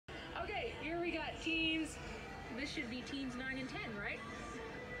teams. This should be teams 9 and 10, right?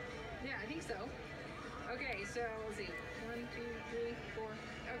 Yeah, I think so. Okay, so let's see. 1, 2, 3, 4.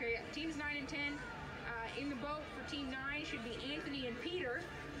 Okay, yeah, teams 9 and 10. In the boat for team 9 should be Anthony and Peter.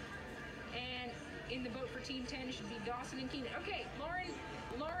 And in the boat for team 10 should be Dawson and Keenan. Okay,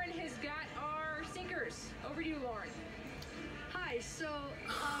 Lauren has got our sinkers. Over to you, Lauren. Hi, so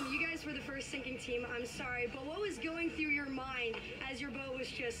you guys were the first sinking team. I'm sorry, but what was going through your mind as your boat was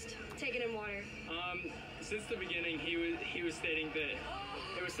just taken in water? Since the beginning, he was stating that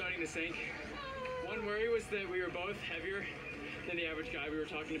it was starting to sink. One worry was that we were both heavier than the average guy. We were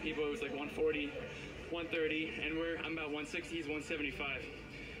talking to people, it was like 140, 130, and I'm about 160, he's 175.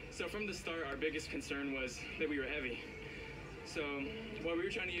 So from the start, our biggest concern was that we were heavy. So what we were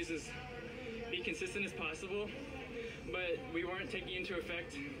trying to use is be consistent as possible, but we weren't taking into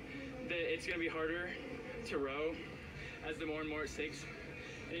effect that it's going to be harder to row as the more and more it sinks.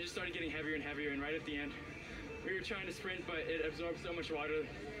 And it just started getting heavier and heavier, and right at the end, we were trying to sprint, but it absorbed so much water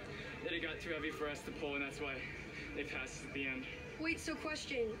that it got too heavy for us to pull, and that's why they passed at the end. Wait, so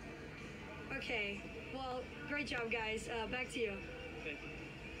question. Okay, well, great job, guys. Back to you.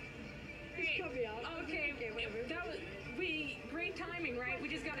 Thank you. Cut me off. Okay, whatever. that was great timing, right? We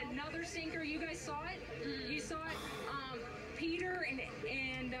just got another sinker. You guys saw it. You saw it. Peter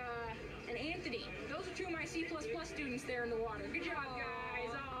and Anthony. Those are two of my C++ students there in the water. Good job,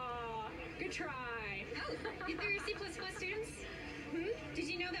 guys. Aw, good try. Oh, they're C++ students? Did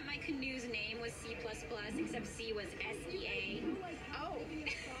you know that my canoe's name was C++, except C was SEA? Oh.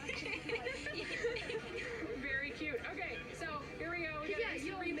 Very cute. Okay, so here we go. We got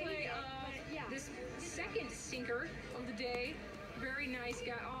a replay of this second sinker of the day. Very nice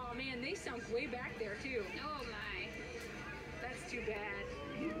guy. Oh man, they sunk way back there too. Oh my. That's too bad.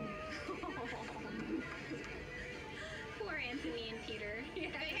 Poor Anthony and Peter.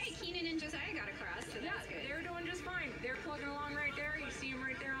 Yes. But hey, Keenan and Josiah got across, so Yeah, that's good. they're doing just fine. They're plugging along right there. You see them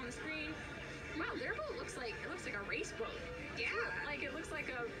right there on the screen. Wow, their boat looks like a race boat. Yeah. Like it looks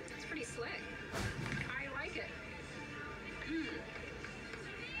like It's pretty slick. I like it.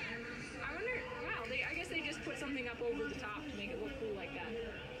 I wonder, wow, I guess they just put something up over the top to make it look cool like that.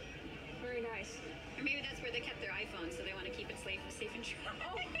 Very nice. Or maybe that's where they kept their iPhone, so they want to keep it safe and dry.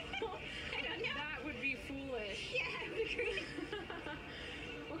 Oh, I don't know. that would be foolish. Yeah, I would agree.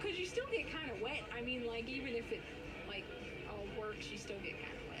 Well, because you still get kind of wet. I mean, like, even if it, like, all works, you still get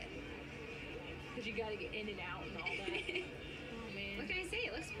kind of wet. Because you got to get in and out and all that. Oh, man. What can I say?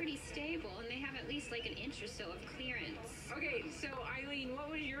 It looks pretty stable, and they have at least like an inch or so of clearance. Okay, so Eileen, what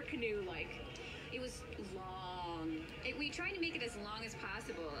was your canoe like? It was long. We tried to make it as long as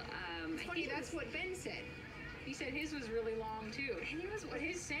possible. It's funny, that's what Ben said. He said his was really long too. I think it was But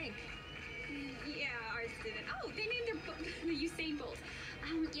his sank. Yeah, ours didn't. Oh, they named their the Usain Bolt.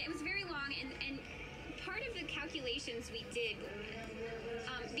 Yeah, it was very long, and part of the calculations we did,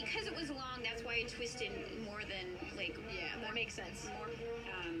 because it was long, that's why it twisted more than like. Yeah, that makes sense. More